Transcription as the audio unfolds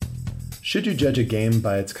Should you judge a game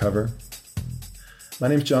by its cover? My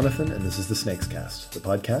name's Jonathan, and this is the Snakes Cast, the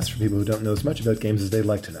podcast for people who don't know as much about games as they'd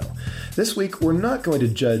like to know. This week, we're not going to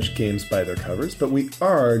judge games by their covers, but we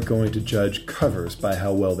are going to judge covers by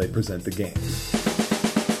how well they present the game.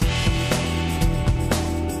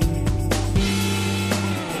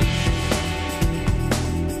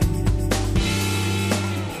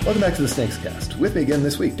 Welcome back to the Snakes Cast. With me again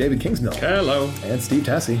this week, David Kingsmill. Hello. And Steve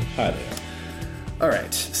Tassie. Hi there. All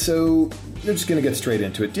right, so we're just going to get straight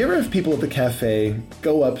into it. Do you ever have people at the cafe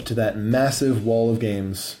go up to that massive wall of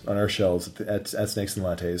games on our shelves at Snakes and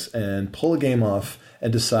Lattes and pull a game off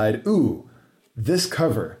and decide, ooh, this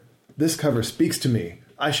cover speaks to me.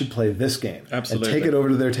 I should play this game. Absolutely. And take it over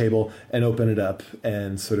to their table and open it up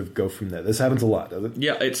and sort of go from there. This happens a lot, does it?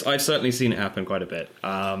 Yeah, I've certainly seen it happen quite a bit.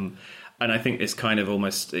 And I think it's kind of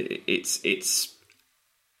almost, it's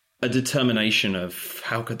a determination of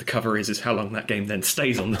how good the cover is how long that game then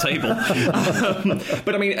stays on the table.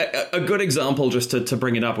 But I mean, a good example, just to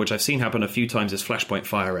bring it up, which I've seen happen a few times, is Flashpoint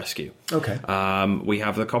Fire Rescue. Okay. We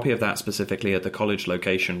have the copy of that specifically at the college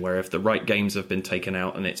location, where if the right games have been taken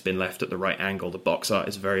out and it's been left at the right angle, the box art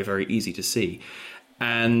is very, very easy to see.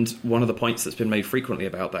 And one of the points that's been made frequently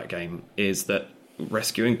about that game is that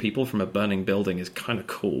rescuing people from a burning building is kind of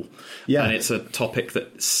cool. Yeah. And it's a topic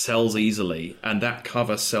that sells easily, and that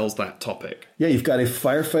cover sells that topic. Yeah, you've got a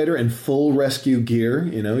firefighter in full rescue gear,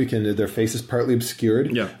 their face is partly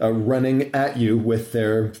obscured, running at you with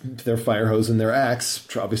their fire hose and their axe,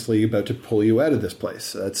 obviously about to pull you out of this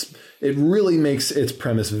place. It really makes its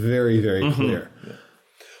premise very, very clear. Yeah.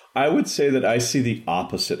 I would say that I see the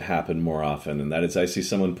opposite happen more often, and that is I see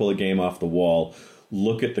someone pull a game off the wall,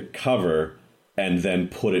 look at the cover, and then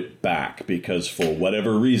put it back because for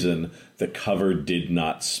whatever reason, the cover did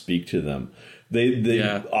not speak to them. They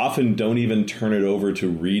often don't even turn it over to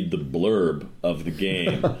read the blurb of the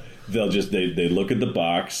game. They'll just, they look at the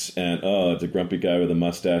box and, oh, it's a grumpy guy with a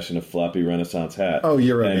mustache and a floppy Renaissance hat. Oh,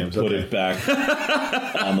 Euro and games. Put Okay. it back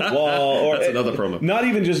on the wall. Or That's another problem. Not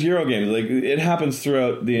even just Euro games. Like, it happens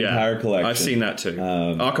throughout the entire collection. I've seen that too.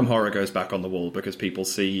 Arkham Horror goes back on the wall because people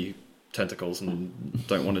see tentacles and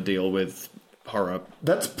don't want to deal with horror.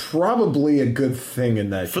 That's probably a good thing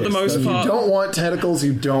in that case. For the most part. If you don't want tentacles,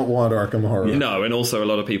 you don't want Arkham Horror. No, and also a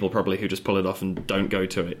lot of people probably who just pull it off and don't go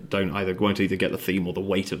to it, won't either get the theme or the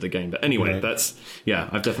weight of the game. But anyway,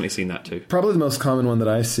 I've definitely seen that too. Probably the most common one that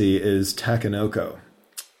I see is Takenoko.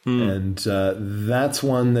 And that's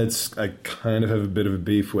one I kind of have a bit of a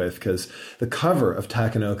beef with because the cover of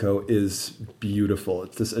Takenoko is beautiful.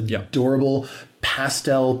 It's this adorable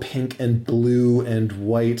pastel pink and blue and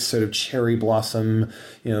white sort of cherry blossom,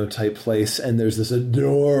 type place. And there's this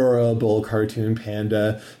adorable cartoon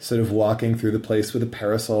panda sort of walking through the place with a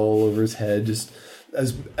parasol over his head, just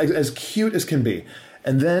as cute as can be.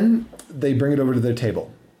 And then they bring it over to their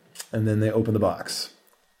table and then they open the box.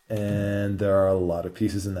 And there are a lot of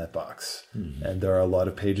pieces in that box. Mm-hmm. And there are a lot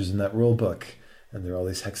of pages in that rule book. And there are all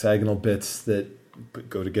these hexagonal bits that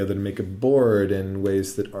go together to make a board in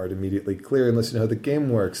ways that aren't immediately clear unless you know how the game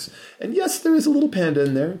works. And yes, there is a little panda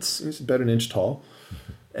in there. It's about an inch tall.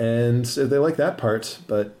 And so they like that part.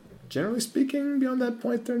 But generally speaking, beyond that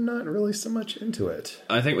point, they're not really so much into it.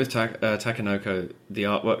 I think with Takenoko, the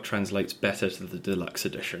artwork translates better to the deluxe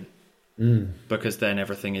edition. Because then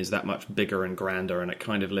everything is that much bigger and grander and it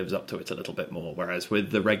kind of lives up to it a little bit more. Whereas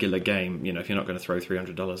with the regular game, if you're not going to throw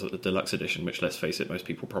 $300 at the deluxe edition, which let's face it, most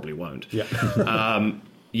people probably won't.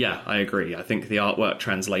 Yeah, I agree. I think the artwork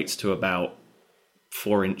translates to about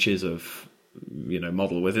 4 inches of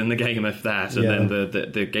model within the game, if that. And then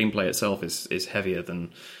the gameplay itself is heavier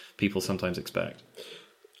than people sometimes expect.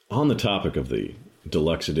 On the topic of the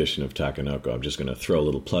deluxe edition of Takenoko, I'm just going to throw a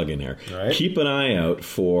little plug in here. Right. Keep an eye out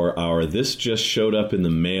for our This Just Showed Up in the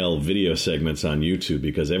Mail video segments on YouTube,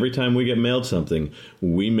 because every time we get mailed something,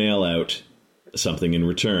 we mail out something in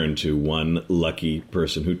return to one lucky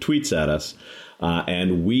person who tweets at us.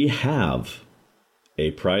 And we have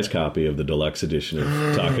a prize copy of the deluxe edition of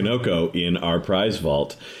Takenoko in our prize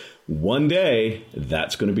vault. One day,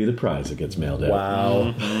 that's going to be the prize that gets mailed out.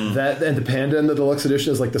 Wow. That and the panda in the deluxe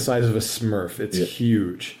edition is like the size of a Smurf. It's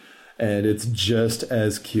huge. And it's just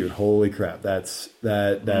as cute. Holy crap. That is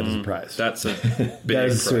a prize. That's a big That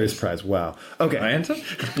is a prize. serious prize. Wow. Okay. Can I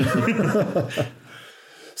enter?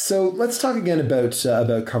 So let's talk again about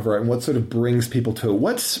cover art and what sort of brings people to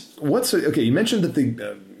it. Okay, you mentioned that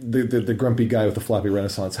the grumpy guy with the floppy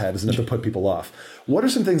Renaissance hat is enough to put people off. What are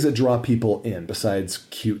some things that draw people in besides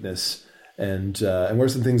cuteness, and what are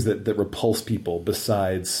some things that repulse people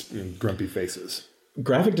besides grumpy faces?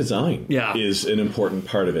 graphic design is an important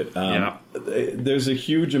part of it. There's a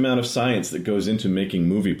huge amount of science that goes into making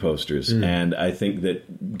movie posters, and I think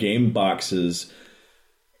that game boxes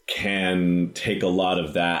can take a lot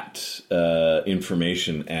of that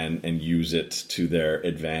information and use it to their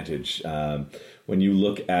advantage. When you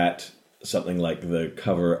look at something like the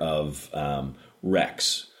cover of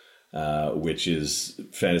Rex, which is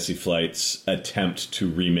Fantasy Flight's attempt to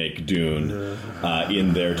remake Dune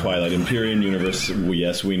in their Twilight Imperium universe.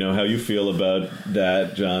 Yes, we know how you feel about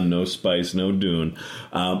that, John. No spice, no Dune.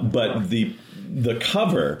 But the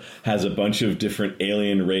cover has a bunch of different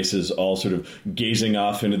alien races all sort of gazing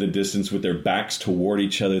off into the distance with their backs toward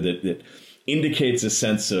each other that indicates a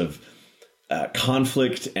sense of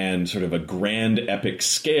conflict and sort of a grand epic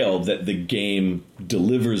scale that the game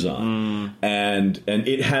delivers on. And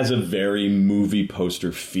it has a very movie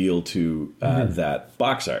poster feel to that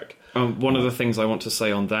box art. One of the things I want to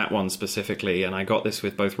say on that one specifically, and I got this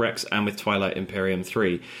with both Rex and with Twilight Imperium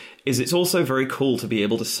 3, is it's also very cool to be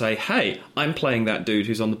able to say, hey, I'm playing that dude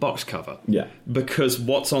who's on the box cover. Yeah. Because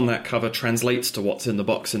what's on that cover translates to what's in the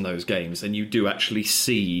box in those games, and you do actually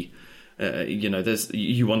see...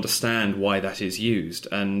 you understand why that is used.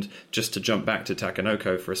 And just to jump back to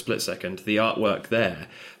Takenoko for a split second, the artwork there,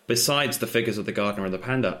 besides the figures of the gardener and the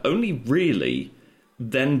panda, only really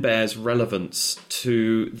then bears relevance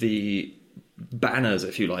to the banners,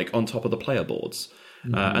 if you like, on top of the player boards.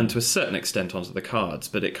 And to a certain extent onto the cards,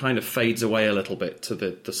 but it kind of fades away a little bit to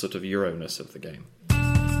the sort of Euro-ness of the game.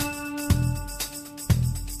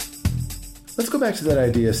 Let's go back to that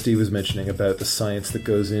idea Steve was mentioning about the science that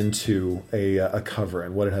goes into a cover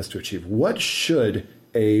and what it has to achieve. What should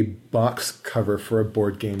a box cover for a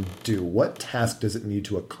board game do? What task does it need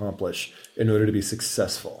to accomplish in order to be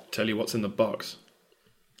successful? Tell you what's in the box.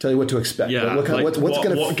 Tell you what to expect. Yeah, what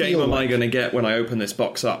game am I going to get when I open this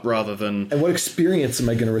box up rather than... And what experience am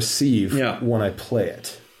I going to receive when I play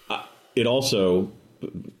it? It also...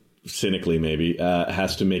 cynically maybe,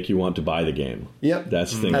 has to make you want to buy the game. Yep.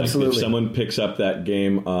 That's the thing. Absolutely. Like, if someone picks up that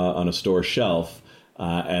game on a store shelf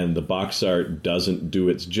and the box art doesn't do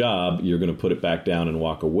its job, you're going to put it back down and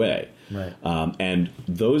walk away. Right. And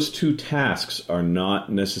those two tasks are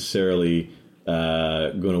not necessarily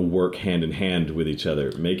going to work hand in hand with each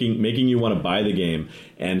other. Making you want to buy the game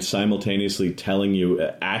and simultaneously telling you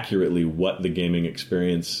accurately what the gaming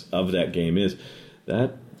experience of that game is,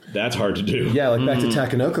 that's hard to do. Yeah, like back to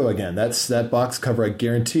Takenoko again. That box cover, I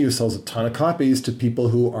guarantee you, sells a ton of copies to people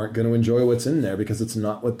who aren't going to enjoy what's in there because it's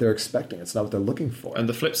not what they're expecting. It's not what they're looking for. And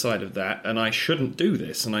the flip side of that, and I shouldn't do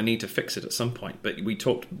this, and I need to fix it at some point, but we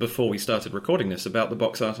talked before we started recording this about the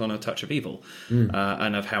box art on A Touch of Evil,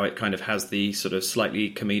 and of how it kind of has the sort of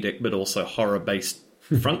slightly comedic but also horror-based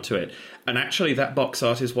front to it. And actually, that box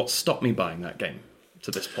art is what stopped me buying that game to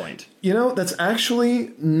this point. You know, that's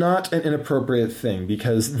actually not an inappropriate thing,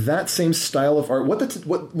 because that same style of art, one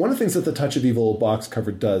of the things that the Touch of Evil box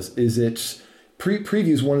cover does is it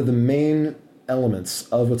previews one of the main elements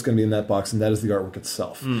of what's going to be in that box, and that is the artwork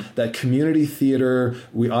itself. That community theater,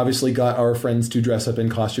 we obviously got our friends to dress up in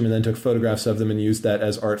costume and then took photographs of them and used that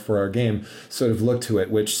as art for our game, sort of look to it,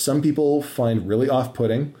 which some people find really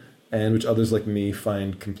off-putting, and which others like me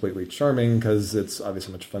find completely charming because it's obviously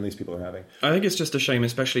how much fun these people are having. I think it's just a shame,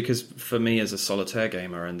 especially because for me as a solitaire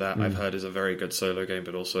gamer, and that I've heard is a very good solo game,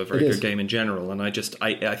 but also a very good game in general, and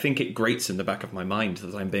I think it grates in the back of my mind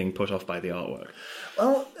that I'm being put off by the artwork.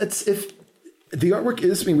 Well, the artwork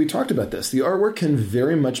is, I mean, we talked about this. The artwork can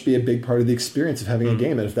very much be a big part of the experience of having a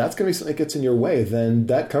game. And if that's going to be something that gets in your way, then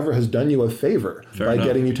that cover has done you a favor by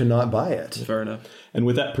getting you to not buy it. Fair enough. And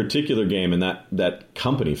with that particular game and that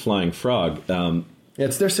company, Flying Frog...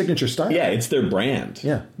 it's their signature style. Yeah, it's their brand.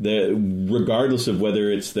 Yeah. Regardless of whether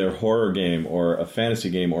it's their horror game or a fantasy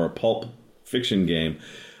game or a pulp fiction game...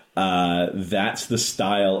 that's the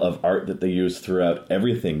style of art that they use throughout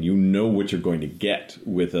everything. You know what you're going to get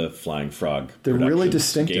with a Flying Frog. They're really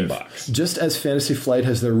distinctive. Game box. Just as Fantasy Flight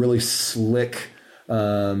has their really slick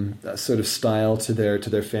sort of style to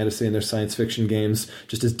their fantasy and their science fiction games,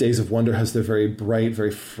 just as Days of Wonder has their very bright,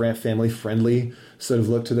 very family friendly sort of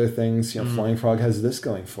look to their things. You know, Flying Frog has this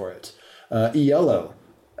going for it. Yellow.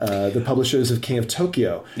 The publishers of King of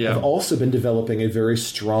Tokyo have also been developing a very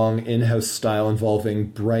strong in-house style involving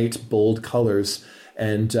bright, bold colors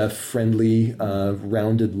and friendly,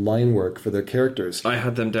 rounded line work for their characters. I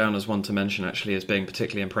had them down as one to mention, actually, as being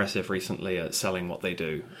particularly impressive recently at selling what they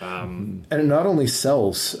do. And it not only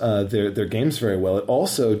sells their games very well, it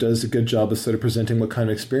also does a good job of sort of presenting what kind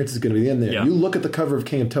of experience is going to be in there. Yeah. You look at the cover of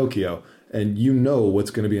King of Tokyo, and you know what's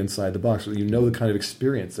going to be inside the box. You know the kind of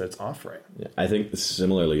experience that it's offering. Yeah, I think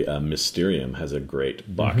similarly, Mysterium has a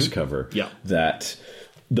great box cover. Yeah. That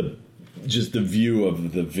just the view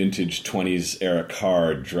of the vintage 20s era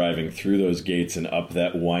car driving through those gates and up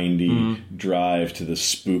that windy drive to the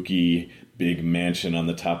spooky big mansion on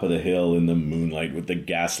the top of the hill in the moonlight with the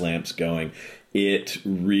gas lamps going. It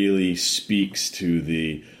really speaks to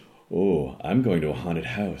the, I'm going to a haunted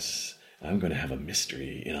house. I'm going to have a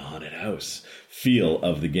mystery in a haunted house feel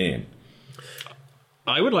of the game.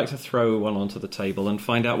 I would like to throw one onto the table and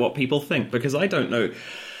find out what people think, because I don't know.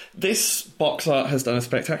 This box art has done a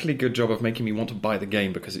spectacularly good job of making me want to buy the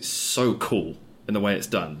game because it's so cool in the way it's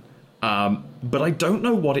done. But I don't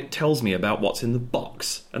know what it tells me about what's in the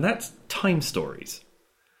box, and that's time stories.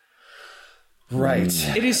 Right.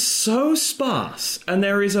 It is so sparse, and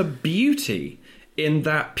there is a beauty in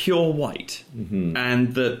that pure white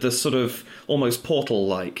and the sort of almost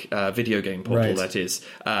portal-like video game portal that is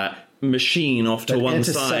machine off to one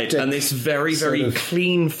side, and this very, very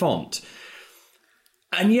clean font.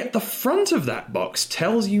 And yet the front of that box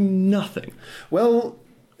tells you nothing. Well,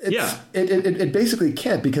 it basically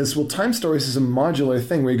can't, because, Time Stories is a modular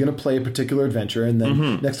thing where you're going to play a particular adventure, and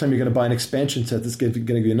then next time you're going to buy an expansion set that's going to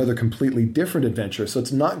be another completely different adventure. So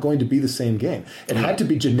it's not going to be the same game. It had to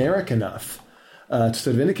be generic enough to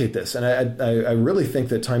sort of indicate this. And I really think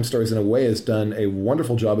that Time Stories, in a way, has done a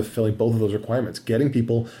wonderful job of filling both of those requirements, getting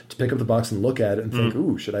people to pick up the box and look at it and think,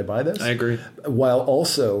 ooh, should I buy this? I agree. While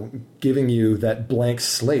also giving you that blank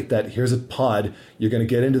slate that here's a pod, you're going to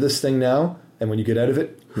get into this thing now, and when you get out of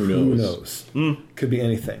it, who knows? Could be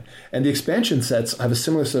anything. And the expansion sets have a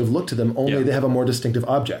similar sort of look to them, only they have a more distinctive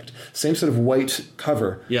object. Same sort of white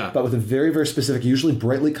cover, but with a very, very specific, usually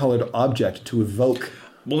brightly colored object to evoke.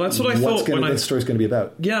 Well, that's what I thought when the story's going to be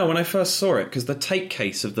about. Yeah, when I first saw it, because the tape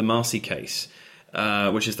case of the Marcy case,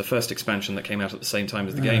 which is the first expansion that came out at the same time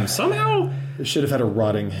as the game, somehow... It should have had a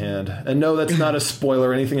rotting hand. And no, that's not a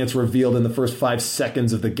spoiler. Anything that's revealed in the first 5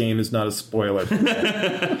 seconds of the game is not a spoiler.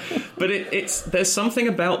 But there's something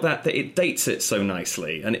about that it dates it so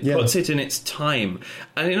nicely, and it puts it in its time.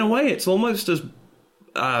 And in a way, it's almost as...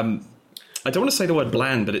 I don't want to say the word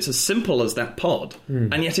bland, but it's as simple as that pod,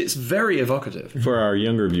 and yet it's very evocative. For our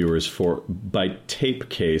younger viewers, by tape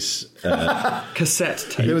case... cassette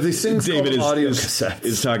tape. There were these things called audio cassettes.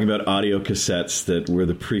 Is talking about audio cassettes that were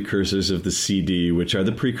the precursors of the CD, which are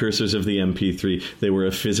the precursors of the MP3. They were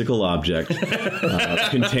a physical object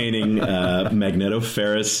containing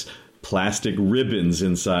magnetoferrous plastic ribbons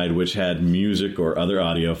inside, which had music or other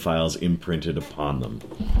audio files imprinted upon them.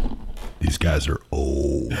 These guys are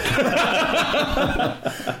old.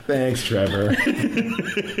 Thanks, Trevor.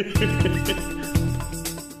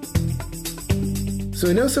 So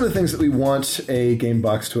we know some of the things that we want a game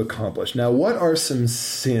box to accomplish. Now, what are some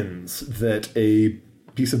sins that a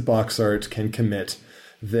piece of box art can commit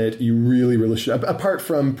that you really, really should, apart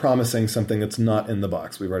from promising something that's not in the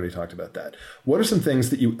box? We've already talked about that. What are some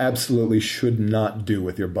things that you absolutely should not do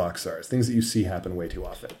with your box arts? Things that you see happen way too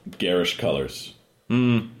often. Garish colors.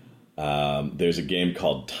 There's a game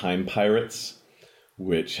called Time Pirates,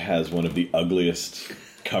 which has one of the ugliest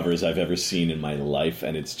covers I've ever seen in my life,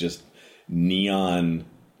 and it's just neon.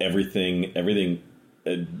 Everything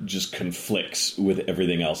just conflicts with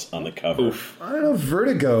everything else on the cover. Oof. I don't know.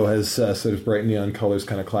 Vertigo has sort of bright neon colors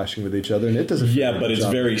kind of clashing with each other, and it doesn't. Yeah, but it's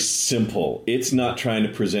very simple. It's not trying to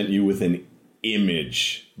present you with an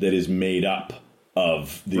image that is made up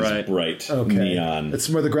of these bright neon. It's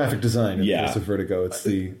more the graphic design in the case of Vertigo. It's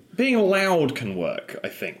the being loud can work, I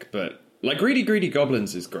think, but like Greedy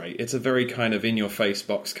Goblins is great. It's a very kind of in-your-face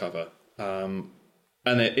box cover, and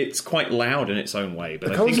it's quite loud in its own way. But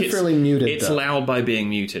the I think it's fairly muted. It's loud by being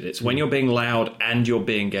muted. It's when you're being loud and you're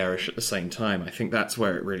being garish at the same time. I think that's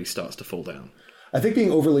where it really starts to fall down. I think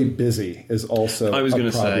being overly busy is also I was going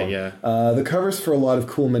to say, yeah. The covers for a lot of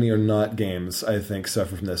Cool Mini or Not games, I think,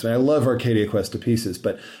 suffer from this. I love Arcadia Quest to pieces,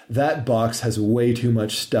 but that box has way too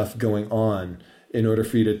much stuff going on in order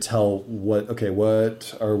for you to tell what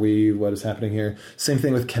is happening here. Same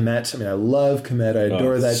thing with Kemet. I mean, I love Kemet. I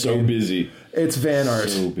adore that so game. So busy. It's van art.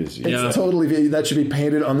 So busy. It's totally... That should be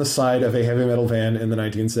painted on the side of a heavy metal van in the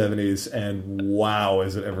 1970s, and wow,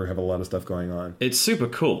 does it ever have a lot of stuff going on. It's super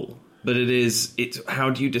cool. But it's how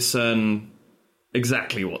do you discern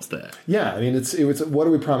exactly what's there? Yeah, I mean, it's what are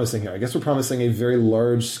we promising here? I guess we're promising a very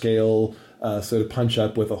large scale sort of punch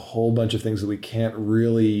up with a whole bunch of things that we can't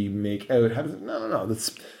really make out. No.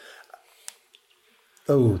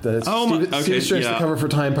 Oh, that's Steve Strange, the cover for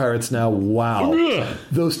Time Pirates now. Wow.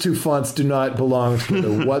 Those two fonts do not belong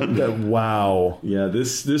together. What the... Wow. Yeah,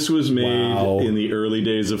 this was made in the early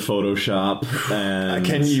days of Photoshop. And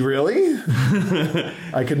can you really?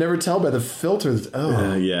 I could never tell by the filters.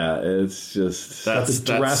 Oh. Yeah, it's just... That's the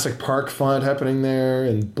Jurassic Park font happening there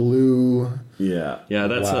in blue. Yeah. Yeah,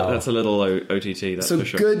 that's a little OTT, that's for sure.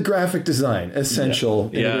 So good graphic design, essential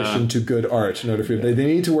in addition to good art. In order for they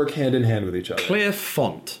need to work hand in hand with each other. Clear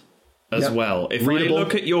font as well. If Readable. I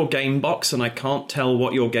look at your game box and I can't tell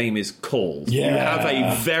what your game is called, you have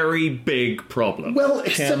a very big problem. Well,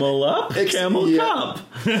 Camel Up, Camel Cup.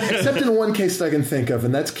 Except in one case that I can think of,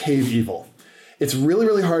 and that's Cave Evil. It's really,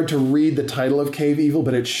 really hard to read the title of Cave Evil,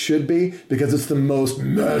 but it should be because it's the most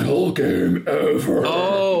metal game ever.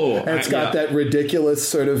 Oh! And it's got that ridiculous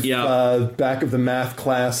sort of back of the math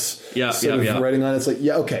class sort of writing on it. It's like,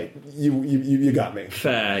 okay, you got me.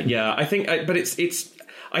 Fair, yeah. I think, but it's.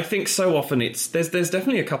 I think so often there's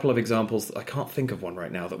definitely a couple of examples. I can't think of one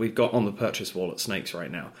right now that we've got on the purchase wall at Snakes right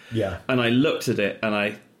now. Yeah. And I looked at it and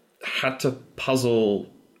I had to puzzle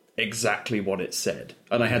exactly what it said,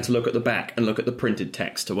 and I had to look at the back and look at the printed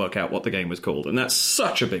text to work out what the game was called, and that's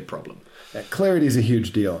such a big problem. Clarity is a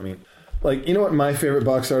huge deal. I mean, like, you know what my favorite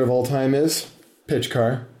box art of all time is? Pitch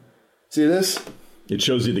Car. See this? It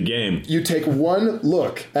shows you the game. You take one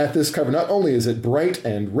look at this cover. Not only is it bright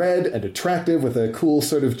and red and attractive with a cool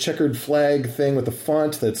sort of checkered flag thing with a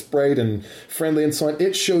font that's bright and friendly and so on,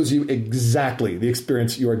 it shows you exactly the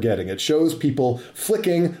experience you are getting. It shows people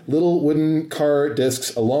flicking little wooden car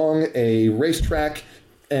discs along a racetrack,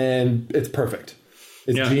 and it's perfect.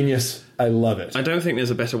 It's genius. I love it. I don't think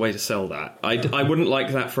there's a better way to sell that. I wouldn't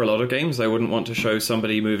like that for a lot of games. I wouldn't want to show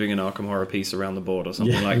somebody moving an Arkham Horror piece around the board or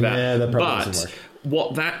something like that. Yeah, that probably doesn't work.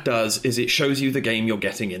 What that does is it shows you the game you're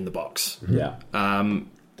getting in the box. Yeah.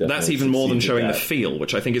 That's even more than showing the feel,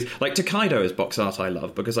 which I think is... Like, Tokaido is box art I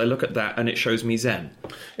love, because I look at that and it shows me zen.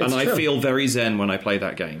 And I feel very zen when I play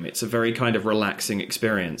that game. It's a very kind of relaxing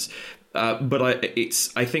experience. But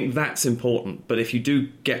I think that's important. But if you do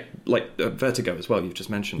get, like, Vertigo as well, you've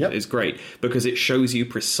just mentioned, is great, because it shows you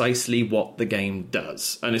precisely what the game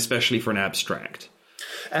does, and especially for an abstract.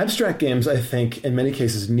 Abstract games, I think, in many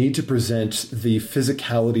cases, need to present the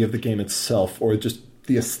physicality of the game itself, or just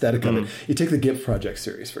the aesthetic of it. You take the GIMP Project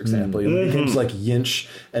series, for example. You know, games like Yinch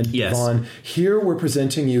and Vaughn. Here we're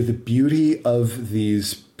presenting you the beauty of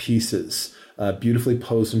these pieces, beautifully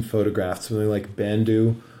posed and photographed. Something like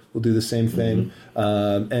Bandu will do the same thing.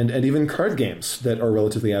 And even card games that are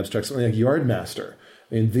relatively abstract, something like Yardmaster.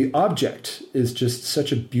 I mean, the object is just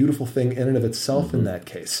such a beautiful thing in and of itself in that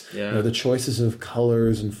case. Yeah. You know, the choices of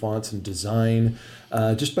colors and fonts and design,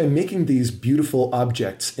 just by making these beautiful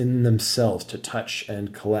objects in themselves to touch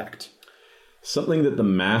and collect. Something that the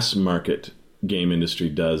mass market game industry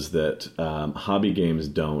does that hobby games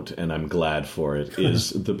don't, and I'm glad for it,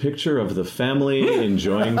 is the picture of the family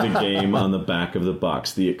enjoying the game on the back of the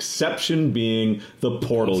box. The exception being the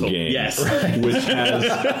Portal game, which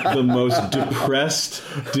has the most depressed,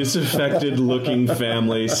 disaffected looking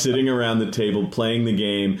family sitting around the table playing the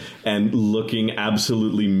game and looking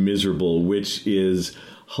absolutely miserable, which is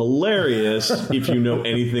hilarious if you know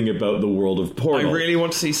anything about the world of Portal. I really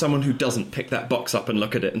want to see someone who doesn't pick that box up and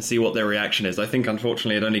look at it and see what their reaction is. I think,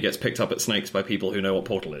 unfortunately, it only gets picked up at Snakes by people who know what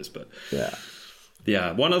Portal is. But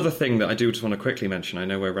yeah. One other thing that I do just want to quickly mention. I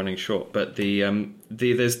know we're running short, but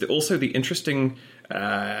there's also the interesting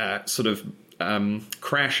sort of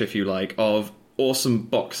crash, if you like, of awesome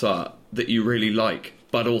box art that you really like,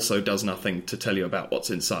 but also does nothing to tell you about what's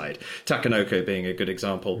inside. Takenoko being a good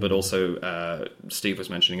example, but also Steve was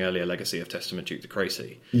mentioning earlier, Legacy of Testament Duke the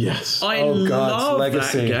Crazy. Yes. I love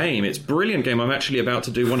that game. It's a brilliant game. I'm actually about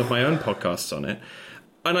to do one of my own podcasts on it.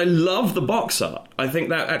 And I love the box art. I think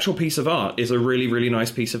that actual piece of art is a really, really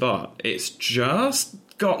nice piece of art. It's just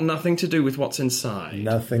got nothing to do with what's inside.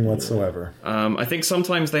 Nothing whatsoever. I think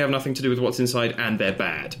sometimes they have nothing to do with what's inside and they're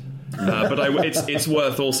bad. But it's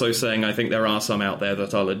worth also saying I think there are some out there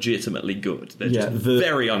that are legitimately good. They're just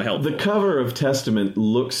very unhelpful. The cover of Testament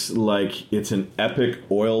looks like it's an epic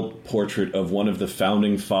oil portrait of one of the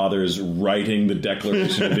founding fathers writing the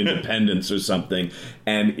Declaration of Independence or something.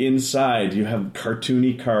 And inside you have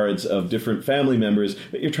cartoony cards of different family members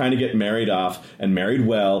that you're trying to get married off and married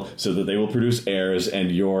well so that they will produce heirs and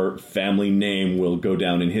your family name will go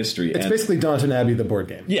down in history. It's basically Downton Abbey, the board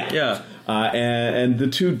game. Yeah. And the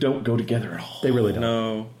two don't go together at all. They really don't.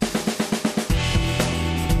 No.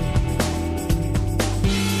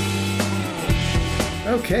 All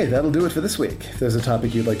Okay, that'll do it for this week. If there's a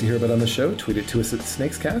topic you'd like to hear about on the show, tweet it to us at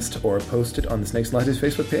SnakesCast or post it on the Snakes Lattes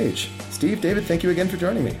Facebook page. Steve, David, thank you again for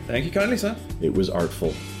joining me. Thank you kindly, sir. It was artful.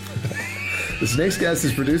 The SnakesCast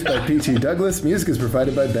is produced by P.T. Douglas. Music is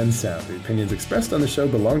provided by Ben Sound. The opinions expressed on the show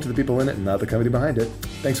belong to the people in it and not the company behind it.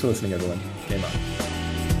 Thanks for listening, everyone. Game on.